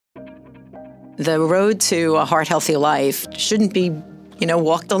The road to a heart-healthy life shouldn't be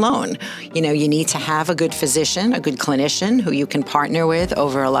walked alone. You need to have a good physician, a good clinician who you can partner with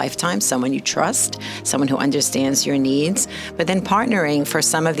over a lifetime, someone you trust, someone who understands your needs. But then partnering for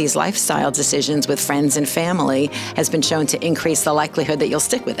some of these lifestyle decisions with friends and family has been shown to increase the likelihood that you'll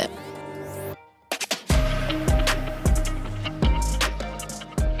stick with it.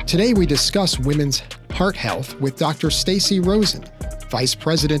 Today we discuss women's heart health with Dr. Stacey Rosen, Vice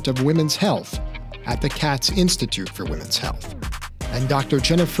President of Women's Health at the Katz Institute for Women's Health, and Dr.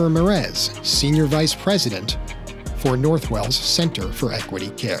 Jennifer Mieres, Senior Vice President for Northwell's Center for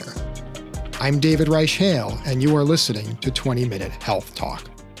Equity Care. I'm David Reich-Hale, and you are listening to 20-Minute Health Talk.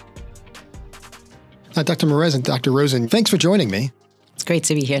 Dr. Mieres and Dr. Rosen, thanks for joining me. It's great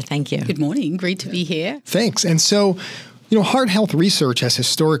to be here. Thank you. Good morning. Great to be here. Thanks. And so, heart health research has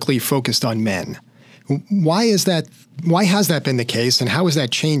historically focused on men. Why has that been the case, and how is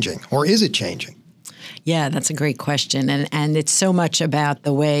that changing, or is it changing? Yeah, that's a great question. And it's so much about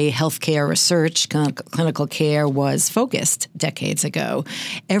the way healthcare research, clinical care was focused decades ago.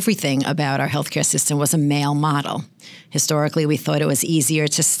 Everything about our healthcare system was a male model. Historically, we thought it was easier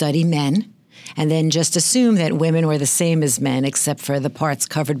to study men and then just assume that women were the same as men except for the parts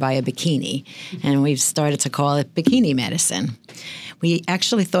covered by a bikini. And we've started to call it bikini medicine. We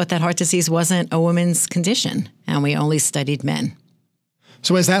actually thought that heart disease wasn't a woman's condition, and we only studied men.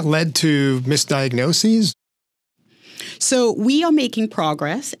 So has that led to misdiagnoses? So we are making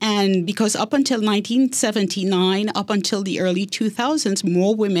progress, and because up until 1979, up until the early 2000s,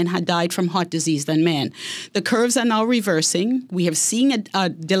 more women had died from heart disease than men. The curves are now reversing. We have seen a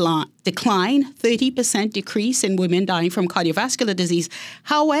decline, 30% decrease in women dying from cardiovascular disease.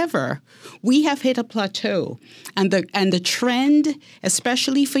 However, we have hit a plateau, and the trend,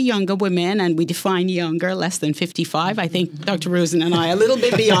 especially for younger women, and we define younger, less than 55. I think Dr. Rosen and I are a little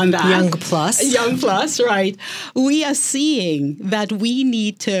bit beyond that. Young plus. Young plus, right. We are seeing that we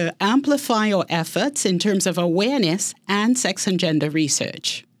need to amplify our efforts in terms of awareness and sex and gender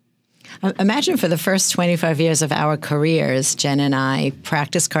research. Imagine for the first 25 years of our careers, Jen and I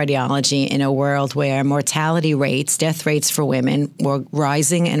practiced cardiology in a world where mortality rates, death rates for women were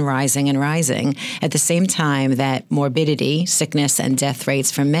rising and rising and rising at the same time that morbidity, sickness, and death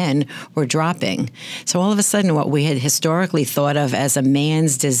rates for men were dropping. So all of a sudden, what we had historically thought of as a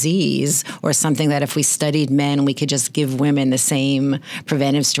man's disease, or something that if we studied men, we could just give women the same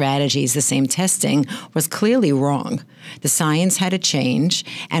preventive strategies, the same testing, was clearly wrong. The science had to change,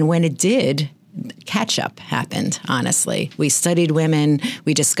 and when it did, catch-up happened, honestly. We studied women.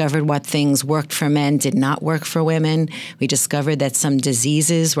 We discovered what things worked for men, did not work for women. We discovered that some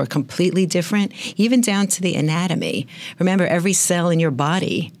diseases were completely different, even down to the anatomy. Remember, every cell in your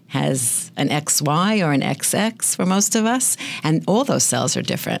body has an XY or an XX for most of us, and all those cells are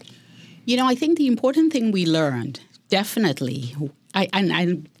different. I think the important thing we learned, definitely,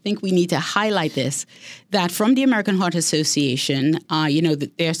 I think we need to highlight this, that from the American Heart Association,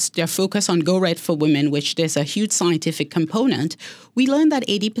 their focus on Go Red for Women, which there's a huge scientific component, we learned that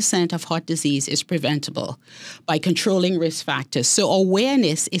 80% of heart disease is preventable by controlling risk factors. So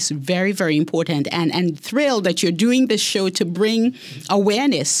awareness is very, very important, and thrilled that you're doing this show to bring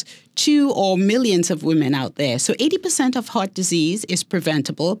awareness to or millions of women out there. So 80% of heart disease is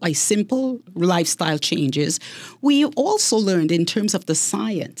preventable by simple lifestyle changes. We also learned in terms of the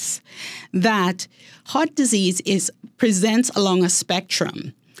science that heart disease presents along a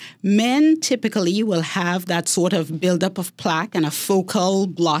spectrum. Men typically will have that sort of buildup of plaque and a focal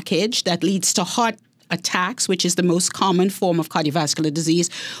blockage that leads to heart attacks, which is the most common form of cardiovascular disease,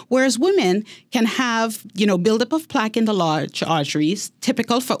 whereas women can have, buildup of plaque in the large arteries,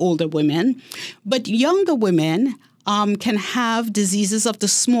 typical for older women, but younger women can have diseases of the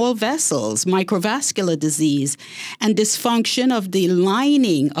small vessels, microvascular disease, and dysfunction of the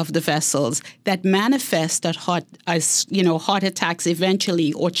lining of the vessels that manifest heart attacks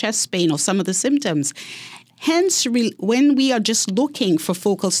eventually, or chest pain, or some of the symptoms. Hence, when we are just looking for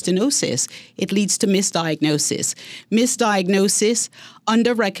focal stenosis, it leads to misdiagnosis. Misdiagnosis,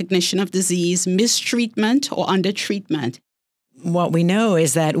 under-recognition of disease, mistreatment, or under-treatment. What we know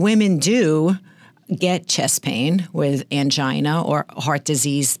is that women do get chest pain with angina or heart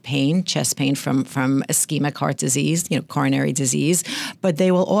disease pain, chest pain from ischemic heart disease, coronary disease, but they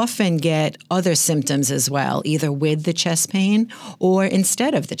will often get other symptoms as well, either with the chest pain or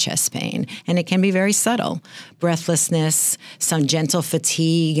instead of the chest pain. And it can be very subtle. Breathlessness, some gentle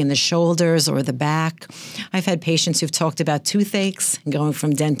fatigue in the shoulders or the back. I've had patients who've talked about toothaches, going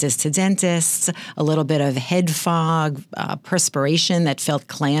from dentist to dentist, a little bit of head fog, perspiration that felt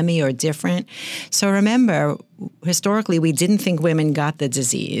clammy or different. So remember, historically, we didn't think women got the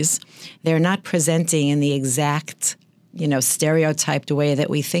disease. They're not presenting in the exact stereotyped way that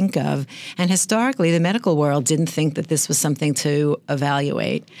we think of. And historically, the medical world didn't think that this was something to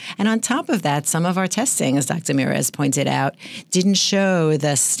evaluate. And on top of that, some of our testing, as Dr. Mieres pointed out, didn't show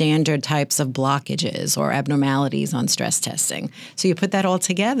the standard types of blockages or abnormalities on stress testing. So you put that all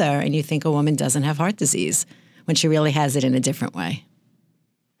together and you think a woman doesn't have heart disease when she really has it in a different way.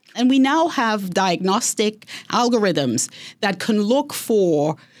 And we now have diagnostic algorithms that can look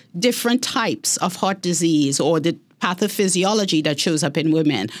for different types of heart disease or the pathophysiology that shows up in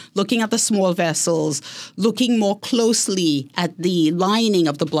women, looking at the small vessels, looking more closely at the lining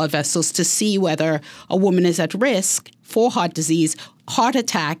of the blood vessels to see whether a woman is at risk for heart disease, heart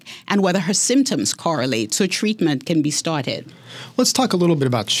attack, and whether her symptoms correlate so treatment can be started. Let's talk a little bit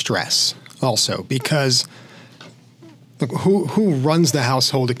about stress also, because look, who runs the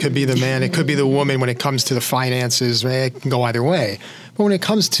household? It could be the man, it could be the woman when it comes to the finances. It can go either way. But when it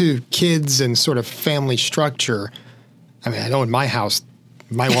comes to kids and sort of family structure, I mean, I know in my house,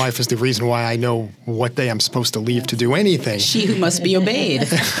 my wife is the reason why I know what day I'm supposed to leave to do anything. She who must be obeyed.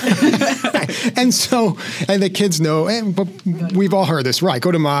 And the kids know, but we've all heard this, right?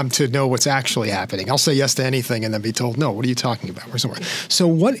 Go to mom to know what's actually happening. I'll say yes to anything and then be told, no, what are you talking about? We're somewhere. So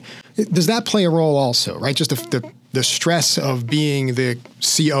what, does that play a role also, right? Just the stress of being the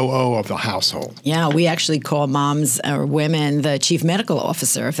COO of the household. Yeah, we actually call moms or women the chief medical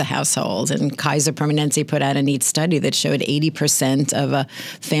officer of the household. And Kaiser Permanente put out a neat study that showed 80% of a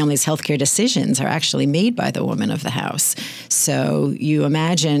family's healthcare decisions are actually made by the woman of the house. So you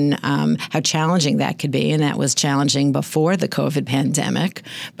imagine how challenging that could be. And that was challenging before the COVID pandemic.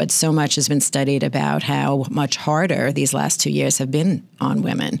 But so much has been studied about how much harder these last 2 years have been on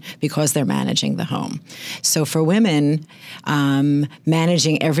women because they're managing the home. So for women,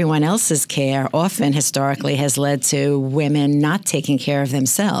 managing everyone else's care often historically has led to women not taking care of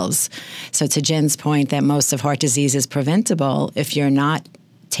themselves. So to Jen's point that most of heart disease is preventable, if you're not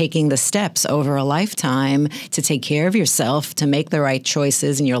taking the steps over a lifetime to take care of yourself, to make the right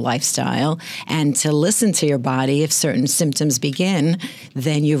choices in your lifestyle, and to listen to your body if certain symptoms begin,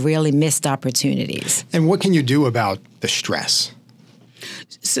 then you've really missed opportunities. And what can you do about the stress?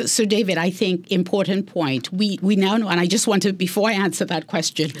 So, David, I think important point. We now know, and I just want to, before I answer that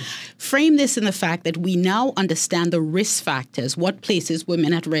question, frame this in the fact that we now understand the risk factors, what places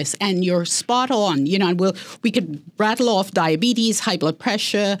women at risk, and you're spot on. And we could rattle off diabetes, high blood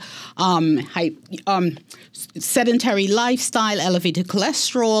pressure, sedentary lifestyle, elevated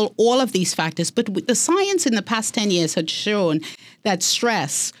cholesterol, all of these factors. But the science in the past 10 years had shown that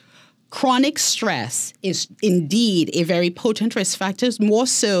stress, chronic stress, is indeed a very potent risk factor, more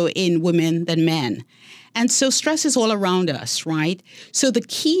so in women than men. And so stress is all around us, right? So the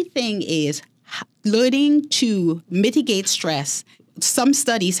key thing is learning to mitigate stress. Some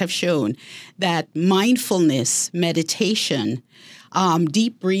studies have shown that mindfulness, meditation,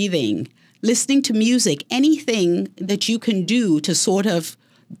 deep breathing, listening to music, anything that you can do to sort of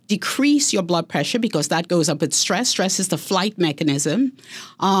decrease your blood pressure, because that goes up with stress. Stress is the flight mechanism.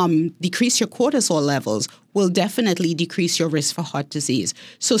 Decrease your cortisol levels will definitely decrease your risk for heart disease.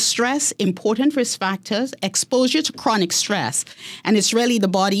 So stress, important risk factors, exposure to chronic stress. And it's really the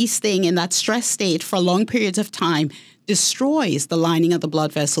body staying in that stress state for long periods of time destroys the lining of the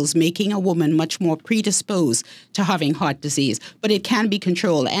blood vessels, making a woman much more predisposed to having heart disease. But it can be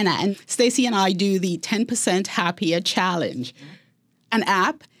controlled. And Stacey and I do the 10% Happier Challenge, an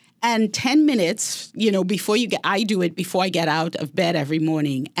app, and 10 minutes, I do it before I get out of bed every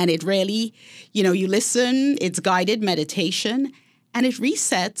morning. And it really, you listen, it's guided meditation, and it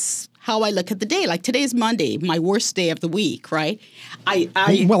resets how I look at the day. Like today is Monday, my worst day of the week, right?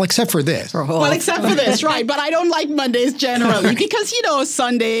 Well, except for this. Well, except for this, right? But I don't like Mondays generally because,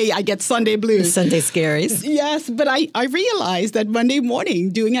 Sunday, I get Sunday blues. Sunday scaries. Yes, but I realized that Monday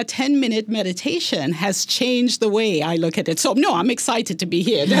morning doing a 10-minute meditation has changed the way I look at it. So, no, I'm excited to be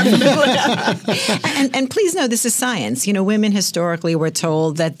here. and please know this is science. Women historically were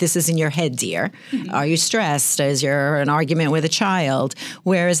told that this is in your head, dear. Mm-hmm. Are you stressed? Is there an argument with a child?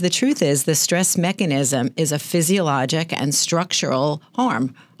 Whereas the truth is the stress mechanism is a physiologic and structural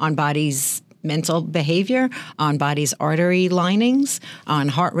harm on body's mental behavior, on body's artery linings, on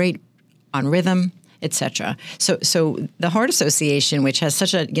heart rate, on rhythm, etc. So the Heart Association, which has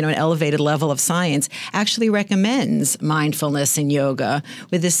such an elevated level of science, actually recommends mindfulness and yoga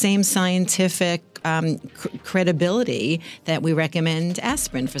with the same scientific credibility that we recommend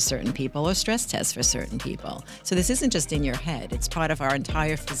aspirin for certain people or stress tests for certain people. So this isn't just in your head. It's part of our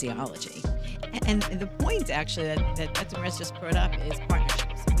entire physiology. And the point, actually, that Dr. Mieres just brought up is partnership.